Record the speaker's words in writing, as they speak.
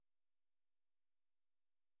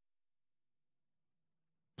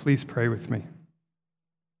Please pray with me.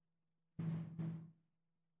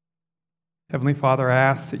 Heavenly Father, I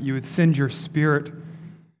ask that you would send your Spirit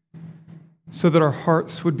so that our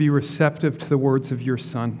hearts would be receptive to the words of your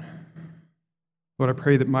Son. Lord, I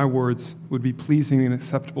pray that my words would be pleasing and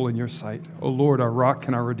acceptable in your sight. O Lord, our rock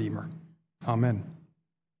and our Redeemer. Amen.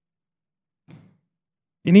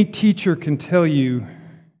 Any teacher can tell you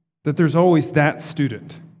that there's always that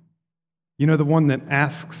student. You know, the one that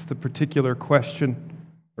asks the particular question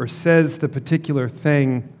or says the particular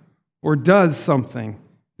thing or does something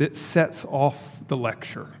that sets off the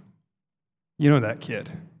lecture. You know that kid.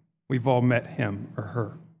 We've all met him or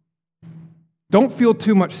her. Don't feel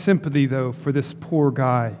too much sympathy, though, for this poor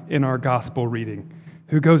guy in our gospel reading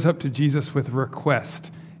who goes up to Jesus with a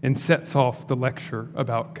request and sets off the lecture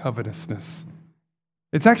about covetousness.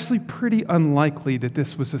 It's actually pretty unlikely that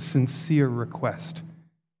this was a sincere request.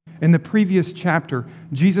 In the previous chapter,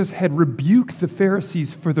 Jesus had rebuked the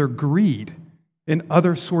Pharisees for their greed and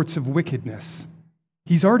other sorts of wickedness.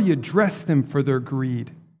 He's already addressed them for their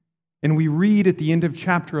greed. And we read at the end of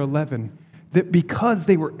chapter 11 that because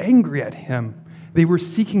they were angry at him, they were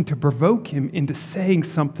seeking to provoke him into saying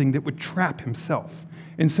something that would trap himself.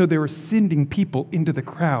 And so they were sending people into the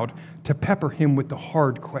crowd to pepper him with the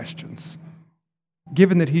hard questions.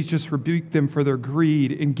 Given that he's just rebuked them for their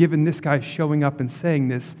greed, and given this guy showing up and saying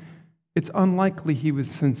this, it's unlikely he was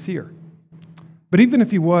sincere. But even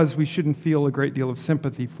if he was, we shouldn't feel a great deal of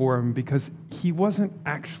sympathy for him because he wasn't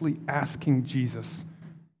actually asking Jesus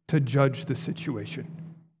to judge the situation.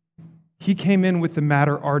 He came in with the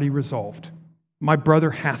matter already resolved. My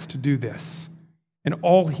brother has to do this. And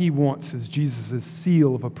all he wants is Jesus'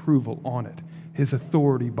 seal of approval on it, his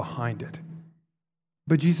authority behind it.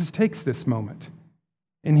 But Jesus takes this moment,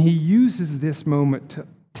 and he uses this moment to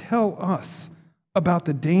tell us about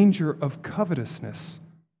the danger of covetousness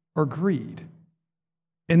or greed.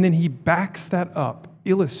 And then he backs that up,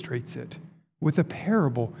 illustrates it with a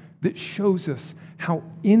parable that shows us how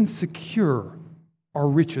insecure our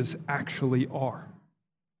riches actually are.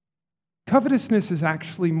 Covetousness is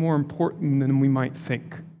actually more important than we might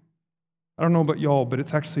think. I don't know about y'all, but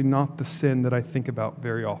it's actually not the sin that I think about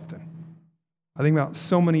very often. I think about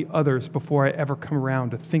so many others before I ever come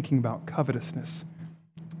around to thinking about covetousness.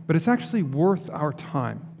 But it's actually worth our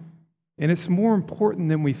time, and it's more important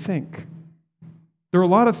than we think. There are a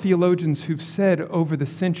lot of theologians who've said over the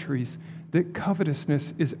centuries that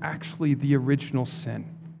covetousness is actually the original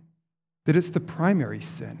sin, that it's the primary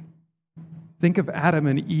sin. Think of Adam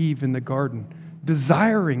and Eve in the garden,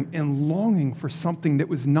 desiring and longing for something that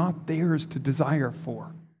was not theirs to desire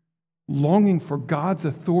for, longing for God's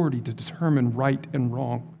authority to determine right and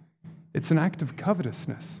wrong. It's an act of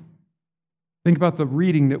covetousness. Think about the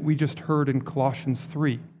reading that we just heard in Colossians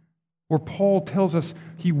 3, where Paul tells us,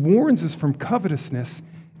 he warns us from covetousness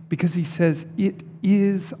because he says it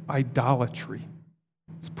is idolatry.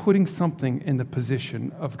 It's putting something in the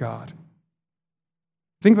position of God.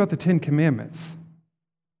 Think about the Ten Commandments.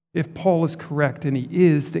 If Paul is correct, and he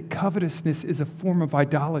is, that covetousness is a form of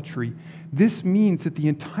idolatry, this means that the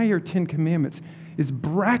entire Ten Commandments is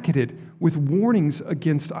bracketed with warnings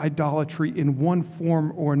against idolatry in one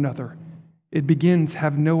form or another. It begins,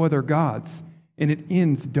 have no other gods, and it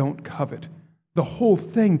ends, don't covet. The whole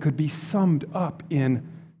thing could be summed up in,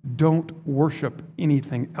 don't worship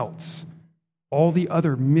anything else. All the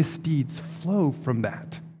other misdeeds flow from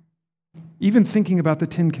that. Even thinking about the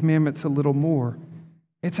Ten Commandments a little more,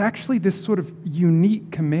 it's actually this sort of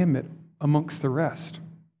unique commandment amongst the rest.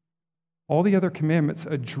 All the other commandments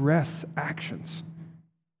address actions.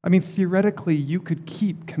 I mean, theoretically, you could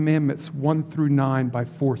keep commandments 1 through 9 by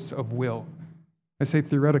force of will. I say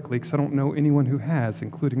theoretically because I don't know anyone who has,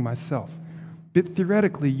 including myself. But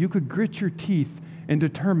theoretically, you could grit your teeth and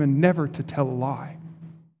determine never to tell a lie.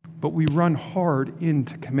 But we run hard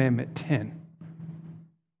into commandment 10.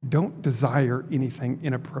 Don't desire anything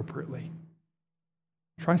inappropriately.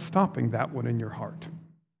 Try stopping that one in your heart.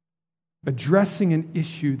 Addressing an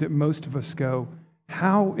issue that most of us go,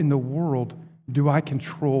 how in the world do I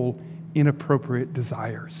control inappropriate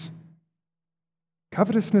desires?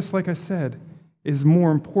 Covetousness, like I said, is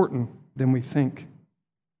more important than we think.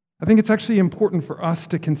 I think it's actually important for us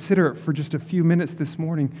to consider it for just a few minutes this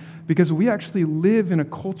morning because we actually live in a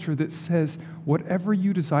culture that says, whatever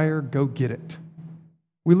you desire, go get it.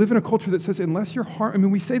 We live in a culture that says, unless you're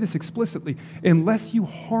we say this explicitly, unless you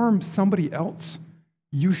harm somebody else,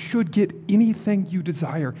 you should get anything you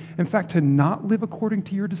desire. In fact, to not live according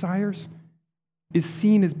to your desires is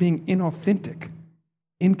seen as being inauthentic,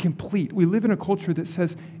 incomplete. We live in a culture that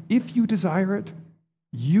says, if you desire it,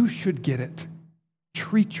 you should get it.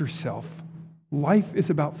 Treat yourself. Life is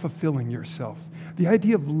about fulfilling yourself. The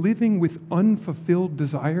idea of living with unfulfilled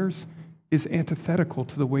desires is antithetical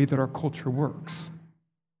to the way that our culture works.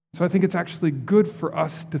 So I think it's actually good for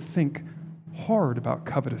us to think hard about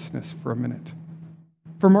covetousness for a minute.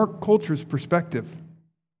 From our culture's perspective,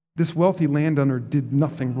 this wealthy landowner did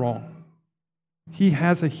nothing wrong. He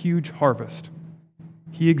has a huge harvest.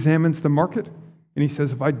 He examines the market, and he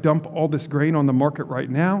says, if I dump all this grain on the market right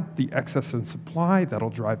now, the excess in supply, that'll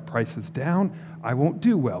drive prices down. I won't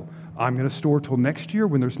do well. I'm going to store till next year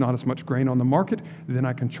when there's not as much grain on the market. Then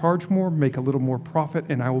I can charge more, make a little more profit,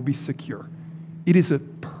 and I will be secure. It is a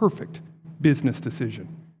perfect business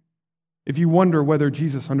decision. If you wonder whether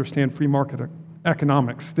Jesus understands free market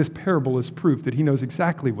economics, this parable is proof that he knows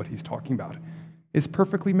exactly what he's talking about. It's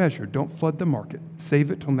perfectly measured. Don't flood the market.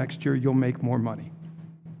 Save it till next year. You'll make more money.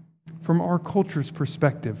 From our culture's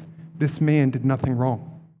perspective, this man did nothing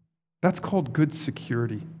wrong. That's called good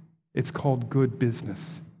security. It's called good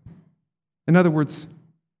business. In other words,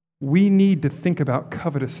 we need to think about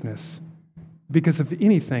covetousness because, if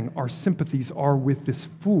anything, our sympathies are with this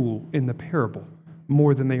fool in the parable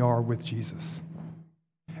more than they are with Jesus.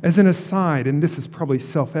 As an aside, and this is probably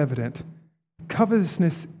self-evident,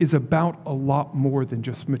 covetousness is about a lot more than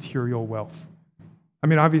just material wealth. I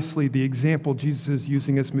mean, obviously, the example Jesus is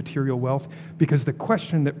using is material wealth because the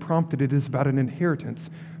question that prompted it is about an inheritance,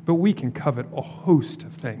 but we can covet a host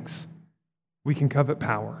of things. We can covet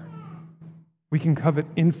power. We can covet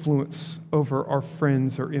influence over our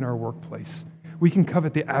friends or in our workplace. We can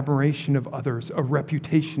covet the admiration of others, a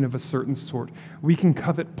reputation of a certain sort. We can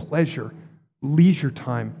covet pleasure, leisure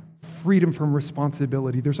time, freedom from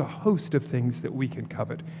responsibility. There's a host of things that we can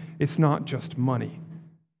covet. It's not just money.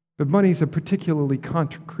 But money is a particularly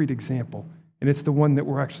concrete example, and it's the one that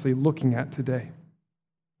we're actually looking at today.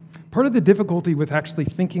 Part of the difficulty with actually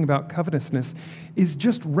thinking about covetousness is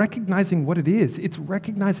just recognizing what it is. It's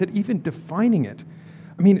recognizing it, even defining it.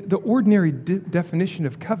 I mean, the ordinary definition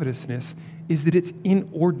of covetousness is that it's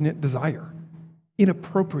inordinate desire,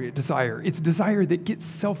 inappropriate desire. It's desire that gets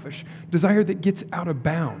selfish, desire that gets out of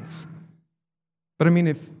bounds. But I mean,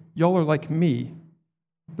 if y'all are like me,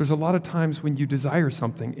 there's a lot of times when you desire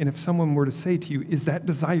something, and if someone were to say to you, is that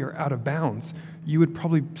desire out of bounds? You would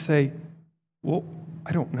probably say, well,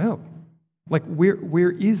 I don't know. Like,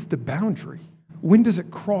 where is the boundary? When does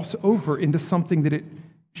it cross over into something that it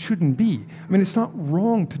shouldn't be? I mean, it's not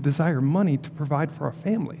wrong to desire money to provide for our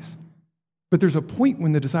families. But there's a point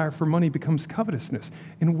when the desire for money becomes covetousness.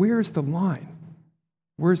 And where's the line?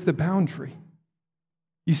 Where's the boundary?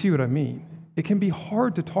 You see what I mean? It can be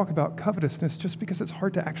hard to talk about covetousness just because it's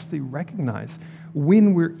hard to actually recognize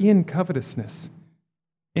when we're in covetousness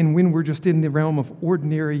and when we're just in the realm of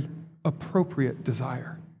ordinary, appropriate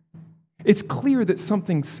desire. It's clear that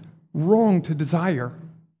something's wrong to desire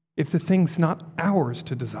if the thing's not ours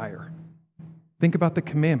to desire. Think about the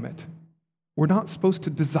commandment. We're not supposed to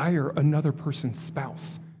desire another person's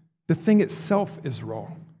spouse. The thing itself is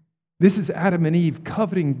wrong. This is Adam and Eve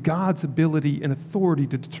coveting God's ability and authority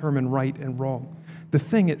to determine right and wrong. The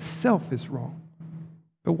thing itself is wrong.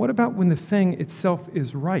 But what about when the thing itself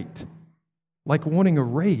is right? Like wanting a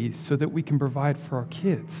raise so that we can provide for our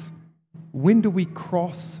kids. When do we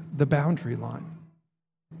cross the boundary line?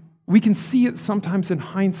 We can see it sometimes in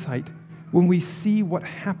hindsight when we see what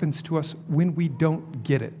happens to us when we don't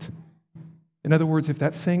get it. In other words, if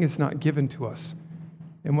that thing is not given to us,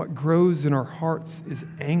 and what grows in our hearts is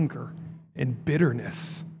anger and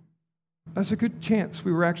bitterness, that's a good chance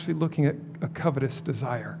we were actually looking at a covetous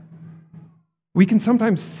desire. We can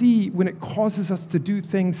sometimes see when it causes us to do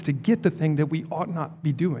things to get the thing that we ought not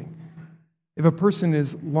be doing. If a person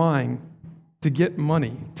is lying to get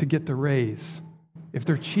money, to get the raise, if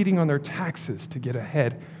they're cheating on their taxes to get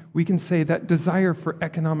ahead, we can say that desire for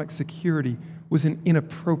economic security was an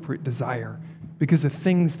inappropriate desire because the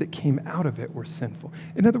things that came out of it were sinful.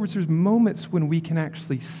 In other words, there's moments when we can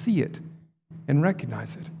actually see it and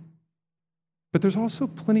recognize it. But there's also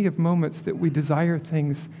plenty of moments that we desire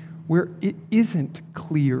things where it isn't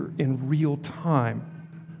clear in real time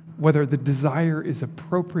whether the desire is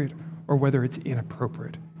appropriate or whether it's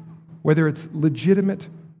inappropriate, whether it's legitimate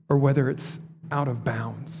or whether it's out of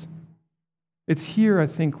bounds. It's here, I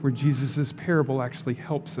think, where Jesus' parable actually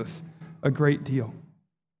helps us a great deal.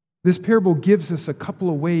 This parable gives us a couple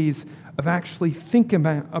of ways of actually thinking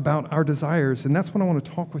about our desires, and that's what I want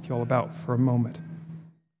to talk with you all about for a moment.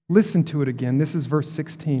 Listen to it again. This is verse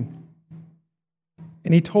 16.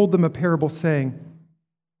 And he told them a parable saying,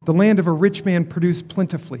 the land of a rich man produced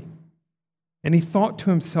plentifully. And he thought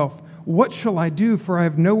to himself, what shall I do, for I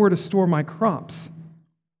have nowhere to store my crops?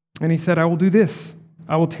 And he said, I will do this.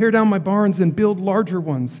 I will tear down my barns and build larger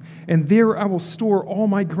ones, and there I will store all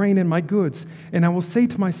my grain and my goods. And I will say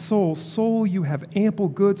to my soul, soul, you have ample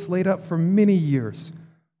goods laid up for many years.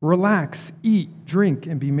 Relax, eat, drink,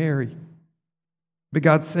 and be merry. But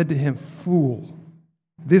God said to him, fool,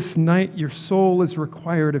 this night your soul is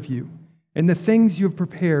required of you, and the things you have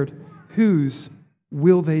prepared, whose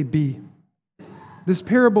will they be? This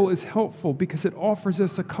parable is helpful because it offers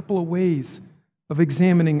us a couple of ways of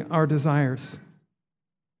examining our desires.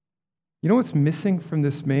 You know what's missing from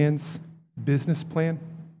this man's business plan?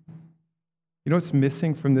 You know what's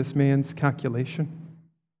missing from this man's calculation?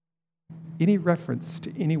 Any reference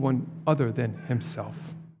to anyone other than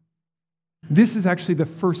himself. This is actually the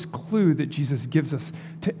first clue that Jesus gives us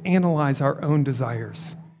to analyze our own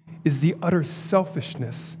desires, is the utter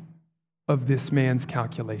selfishness of this man's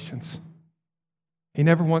calculations. He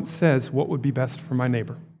never once says, what would be best for my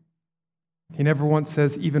neighbor? He never once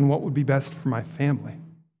says even what would be best for my family.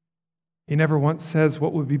 He never once says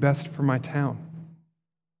what would be best for my town.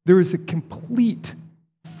 There is a complete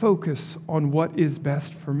focus on what is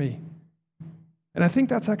best for me. And I think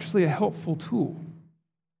that's actually a helpful tool,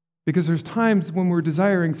 because there's times when we're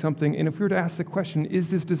desiring something, and if we were to ask the question,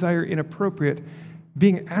 is this desire inappropriate?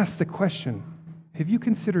 Being asked the question, have you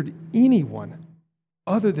considered anyone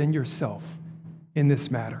other than yourself in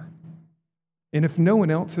this matter? And if no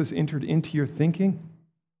one else has entered into your thinking,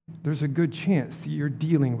 there's a good chance that you're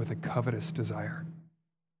dealing with a covetous desire.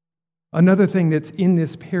 Another thing that's in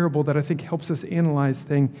this parable that I think helps us analyze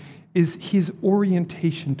things is his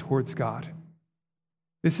orientation towards God.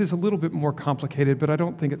 This is a little bit more complicated, but I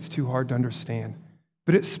don't think it's too hard to understand.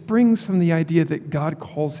 But it springs from the idea that God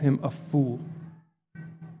calls him a fool.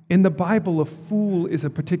 In the Bible, a fool is a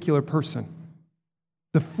particular person.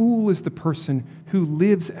 The fool is the person who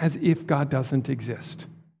lives as if God doesn't exist.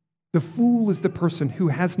 The fool is the person who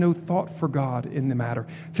has no thought for God in the matter.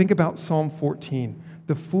 Think about Psalm 14.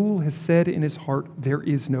 The fool has said in his heart, there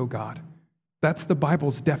is no God. That's the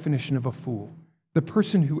Bible's definition of a fool. The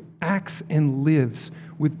person who acts and lives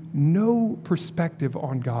with no perspective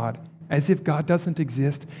on God, as if God doesn't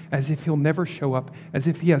exist, as if he'll never show up, as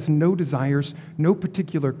if he has no desires, no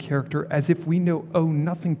particular character, as if we owe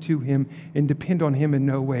nothing to him and depend on him in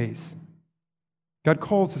no ways. God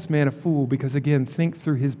calls this man a fool because, again, think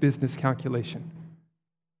through his business calculation.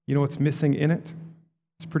 You know what's missing in it?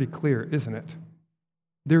 It's pretty clear, isn't it?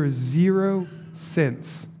 There is zero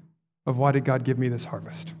sense of why did God give me this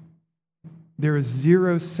harvest. There is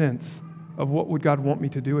zero sense of what would God want me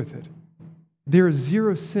to do with it. There is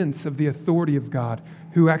zero sense of the authority of God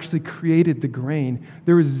who actually created the grain.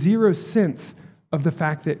 There is zero sense of the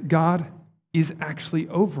fact that God is actually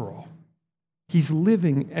overall. He's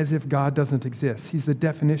living as if God doesn't exist. He's the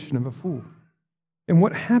definition of a fool. And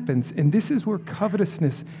what happens, and this is where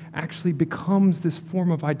covetousness actually becomes this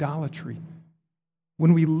form of idolatry.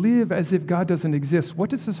 When we live as if God doesn't exist,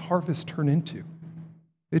 what does this harvest turn into?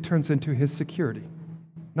 It turns into his security,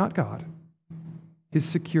 not God. His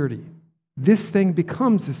security. This thing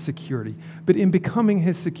becomes his security, but in becoming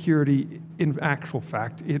his security, in actual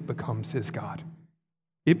fact, it becomes his God.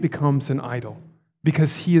 It becomes an idol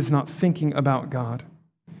because he is not thinking about God.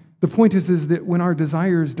 The point is that when our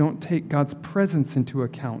desires don't take God's presence into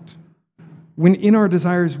account, when in our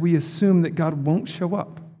desires we assume that God won't show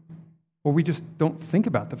up, or we just don't think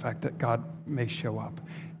about the fact that God may show up,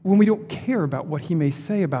 when we don't care about what he may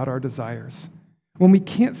say about our desires, when we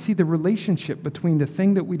can't see the relationship between the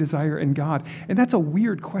thing that we desire and God. And that's a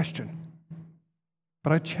weird question.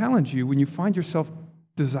 But I challenge you, when you find yourself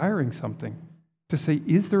desiring something, to say,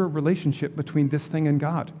 is there a relationship between this thing and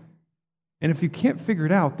God? And if you can't figure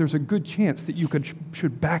it out, there's a good chance that you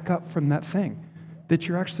should back up from that thing, that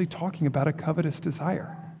you're actually talking about a covetous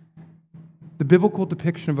desire. The biblical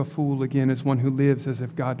depiction of a fool, again, is one who lives as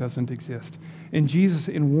if God doesn't exist. And Jesus,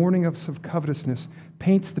 in warning us of covetousness,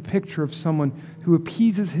 paints the picture of someone who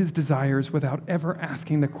appeases his desires without ever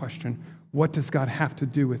asking the question, what does God have to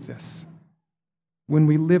do with this? When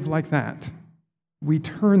we live like that, we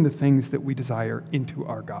turn the things that we desire into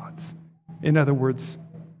our gods. In other words,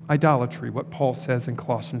 idolatry, what Paul says in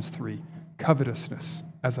Colossians 3, covetousness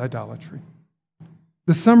as idolatry.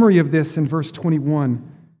 The summary of this in verse 21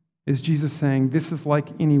 is Jesus saying, this is like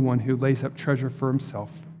anyone who lays up treasure for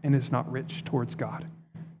himself and is not rich towards God.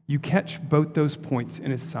 You catch both those points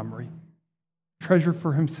in his summary. Treasure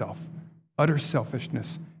for himself, utter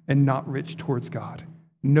selfishness, and not rich towards God.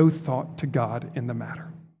 No thought to God in the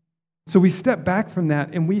matter. So we step back from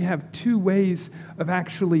that and we have two ways of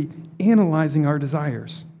actually analyzing our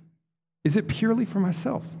desires. Is it purely for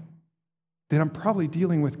myself? Then I'm probably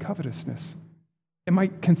dealing with covetousness. Am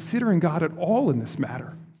I considering God at all in this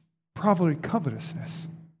matter? probably covetousness.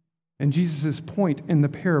 And Jesus' point in the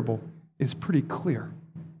parable is pretty clear,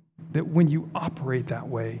 that when you operate that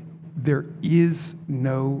way, there is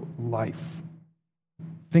no life.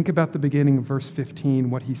 Think about the beginning of verse 15,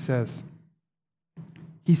 what he says.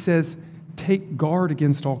 He says, "Take guard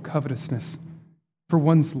against all covetousness, for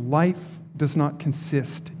one's life does not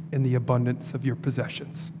consist in the abundance of your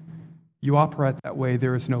possessions." You operate that way,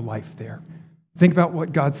 there is no life there. Think about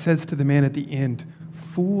what God says to the man at the end.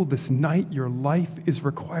 "Fool, this night your life is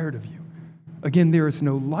required of you." Again, there is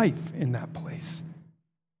no life in that place.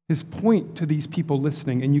 His point to these people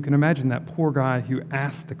listening, and you can imagine that poor guy who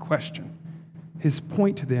asked the question, his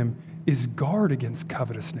point to them is guard against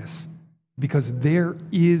covetousness, because there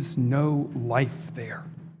is no life there.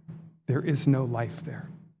 There is no life there.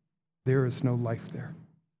 There is no life there.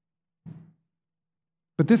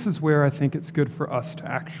 But this is where I think it's good for us to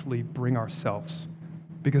actually bring ourselves.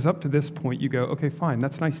 Because up to this point, you go, okay, fine,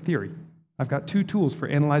 that's nice theory. I've got 2 tools for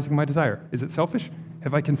analyzing my desire. Is it selfish?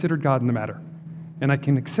 Have I considered God in the matter? And I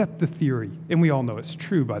can accept the theory, and we all know it's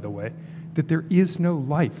true, by the way, that there is no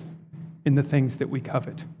life in the things that we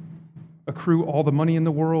covet. Accrue all the money in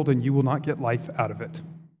the world, and you will not get life out of it.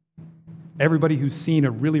 Everybody who's seen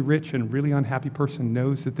a really rich and really unhappy person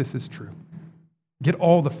knows that this is true. Get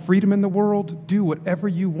all the freedom in the world, do whatever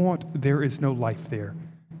you want, there is no life there.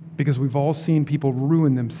 Because we've all seen people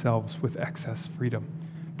ruin themselves with excess freedom.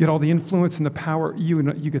 Get all the influence and the power, you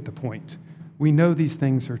get the point. We know these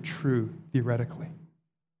things are true, theoretically.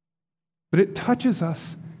 But it touches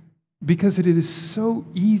us because it is so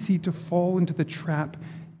easy to fall into the trap,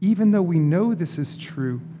 even though we know this is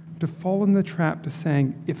true, to fall in the trap to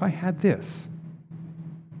saying, if I had this,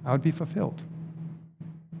 I would be fulfilled.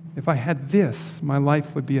 If I had this, my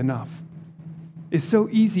life would be enough. It's so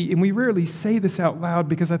easy, and we rarely say this out loud,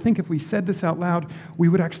 because I think if we said this out loud, we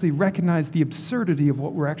would actually recognize the absurdity of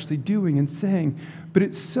what we're actually doing and saying. But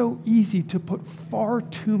it's so easy to put far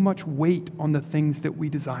too much weight on the things that we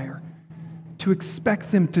desire, to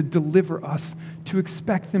expect them to deliver us, to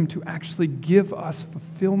expect them to actually give us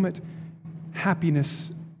fulfillment,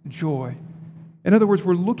 happiness, joy. In other words,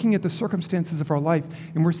 we're looking at the circumstances of our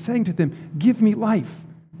life, and we're saying to them, give me life.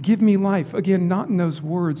 Give me life. Again, not in those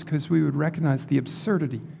words, because we would recognize the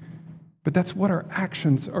absurdity, but that's what our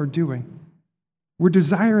actions are doing. We're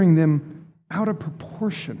desiring them out of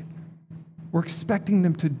proportion. We're expecting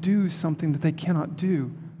them to do something that they cannot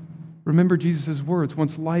do. Remember Jesus' words,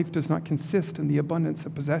 one's life does not consist in the abundance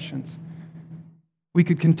of possessions. We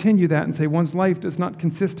could continue that and say one's life does not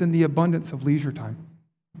consist in the abundance of leisure time.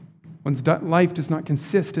 One's life does not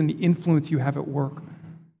consist in the influence you have at work.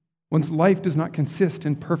 One's life does not consist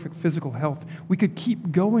in perfect physical health. We could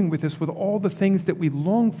keep going with this, with all the things that we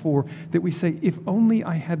long for, that we say, if only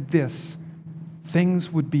I had this,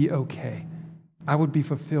 things would be okay. I would be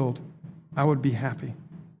fulfilled. I would be happy.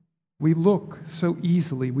 We look so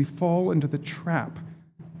easily, we fall into the trap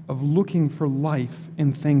of looking for life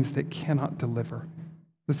in things that cannot deliver.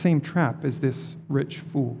 The same trap as this rich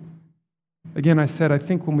fool. Again, I said, I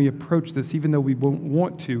think when we approach this, even though we won't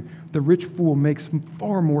want to, the rich fool makes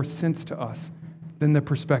far more sense to us than the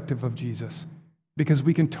perspective of Jesus. Because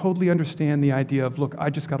we can totally understand the idea of, look, I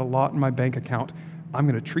just got a lot in my bank account. I'm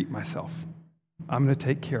going to treat myself. I'm going to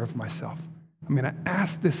take care of myself. I'm going to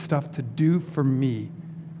ask this stuff to do for me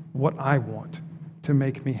what I want to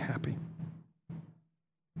make me happy.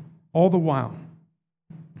 All the while,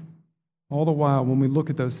 when we look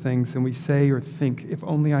at those things and we say or think, if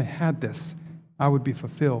only I had this, I would be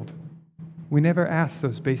fulfilled, we never ask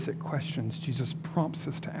those basic questions Jesus prompts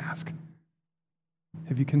us to ask.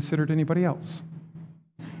 Have you considered anybody else?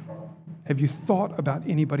 Have you thought about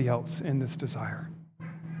anybody else in this desire?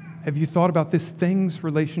 Have you thought about this thing's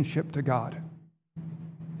relationship to God?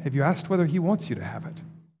 Have you asked whether he wants you to have it?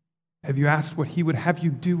 Have you asked what he would have you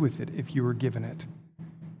do with it if you were given it?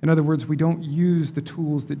 In other words, we don't use the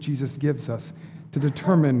tools that Jesus gives us to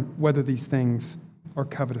determine whether these things are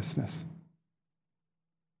covetousness.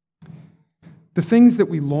 The things that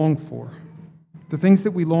we long for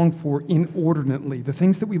inordinately, the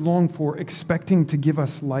things that we long for expecting to give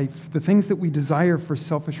us life, the things that we desire for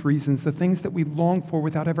selfish reasons, the things that we long for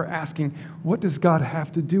without ever asking, what does God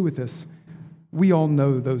have to do with this? We all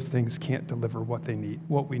know those things can't deliver what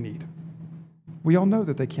we need. We all know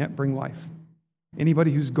that they can't bring life.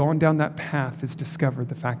 Anybody who's gone down that path has discovered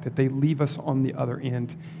the fact that they leave us on the other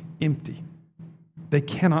end empty. They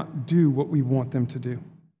cannot do what we want them to do.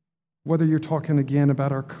 Whether you're talking again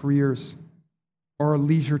about our careers, or our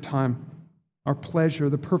leisure time, our pleasure,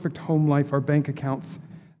 the perfect home life, our bank accounts,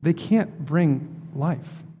 they can't bring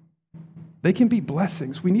life. They can be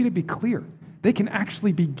blessings. We need to be clear. They can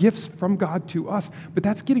actually be gifts from God to us, but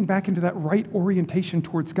that's getting back into that right orientation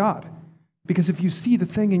towards God. Because if you see the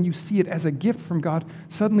thing and you see it as a gift from God,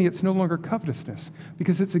 suddenly it's no longer covetousness.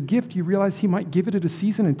 Because it's a gift, you realize he might give it at a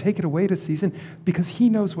season and take it away at a season because he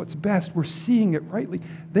knows what's best. We're seeing it rightly.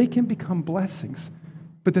 They can become blessings.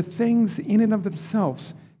 But the things in and of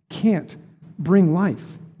themselves can't bring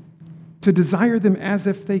life. To desire them as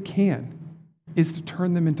if they can is to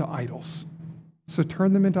turn them into idols. So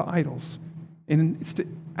turn them into idols. And it's to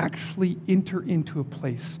actually enter into a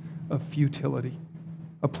place of futility.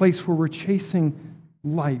 A place where we're chasing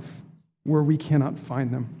life where we cannot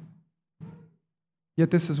find them.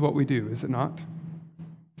 Yet this is what we do, is it not?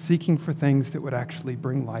 Seeking for things that would actually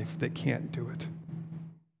bring life that can't do it.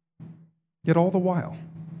 Yet all the while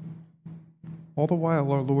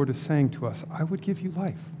our Lord is saying to us, I would give you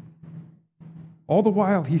life. All the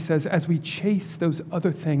while he says, as we chase those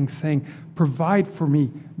other things, saying, provide for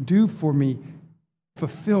me, do for me,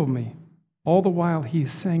 fulfill me, all the while he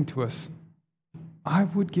is saying to us, I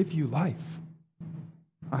would give you life.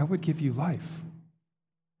 I would give you life.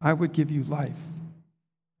 I would give you life.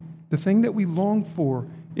 The thing that we long for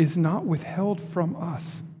is not withheld from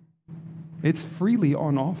us. It's freely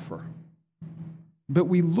on offer. But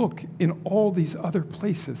we look in all these other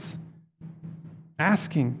places,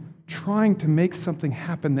 asking, trying to make something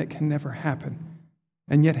happen that can never happen.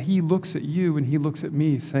 And yet he looks at you and he looks at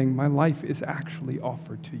me saying, my life is actually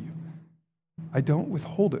offered to you. I don't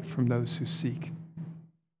withhold it from those who seek.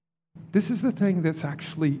 This is the thing that's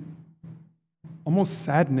actually almost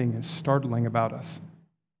saddening and startling about us,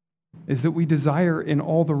 is that we desire in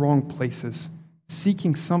all the wrong places,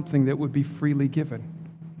 seeking something that would be freely given.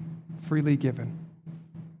 Freely given.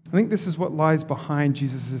 I think this is what lies behind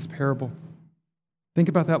Jesus' parable. Think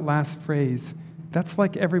about that last phrase. That's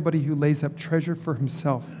like everybody who lays up treasure for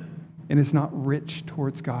himself and is not rich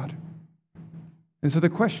towards God. And so the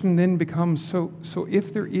question then becomes, so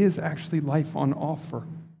if there is actually life on offer,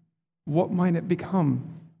 what might it become?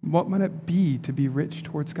 What might it be to be rich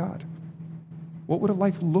towards God? What would a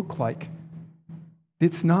life look like?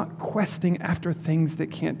 It's not questing after things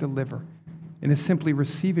that can't deliver and is simply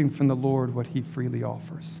receiving from the Lord what he freely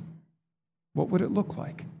offers. What would it look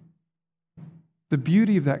like? The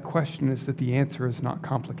beauty of that question is that the answer is not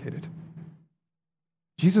complicated.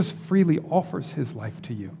 Jesus freely offers his life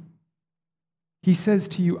to you. He says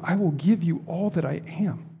to you, I will give you all that I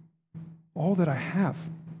am, all that I have.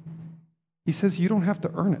 He says you don't have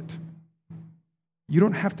to earn it. You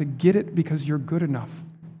don't have to get it because you're good enough.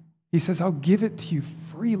 He says, I'll give it to you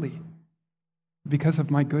freely because of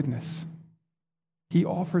my goodness. He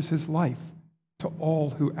offers his life to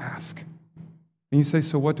all who ask. And you say,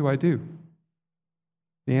 so what do I do?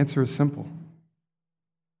 The answer is simple.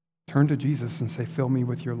 Turn to Jesus and say, fill me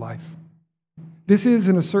with your life. This is,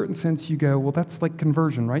 in a certain sense, you go, well, that's like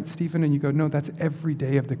conversion, right, Stephen? And you go, no, that's every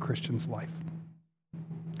day of the Christian's life.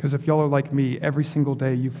 Because if y'all are like me, every single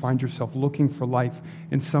day you find yourself looking for life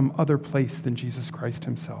in some other place than Jesus Christ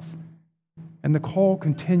himself. And the call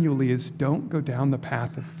continually is, don't go down the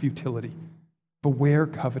path of futility. Beware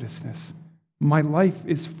covetousness. My life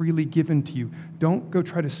is freely given to you. Don't go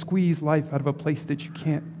try to squeeze life out of a place that you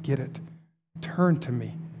can't get it. Turn to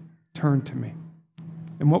me. Turn to me.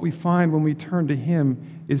 And what we find when we turn to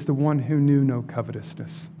him is the one who knew no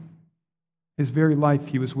covetousness. His very life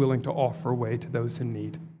he was willing to offer away to those in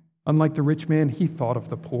need. Unlike the rich man, he thought of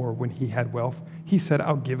the poor when he had wealth. He said,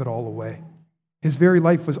 I'll give it all away. His very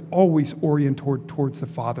life was always oriented towards the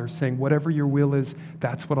Father, saying, whatever your will is,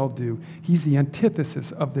 that's what I'll do. He's the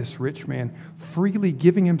antithesis of this rich man, freely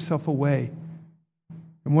giving himself away.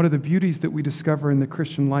 And one of the beauties that we discover in the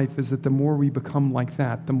Christian life is that the more we become like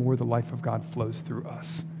that, the more the life of God flows through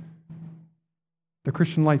us. The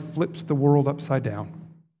Christian life flips the world upside down.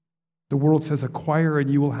 The world says, acquire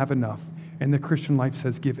and you will have enough. And the Christian life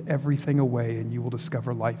says, give everything away and you will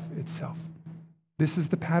discover life itself. This is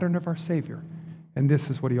the pattern of our Savior, and this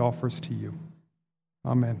is what he offers to you.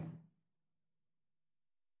 Amen.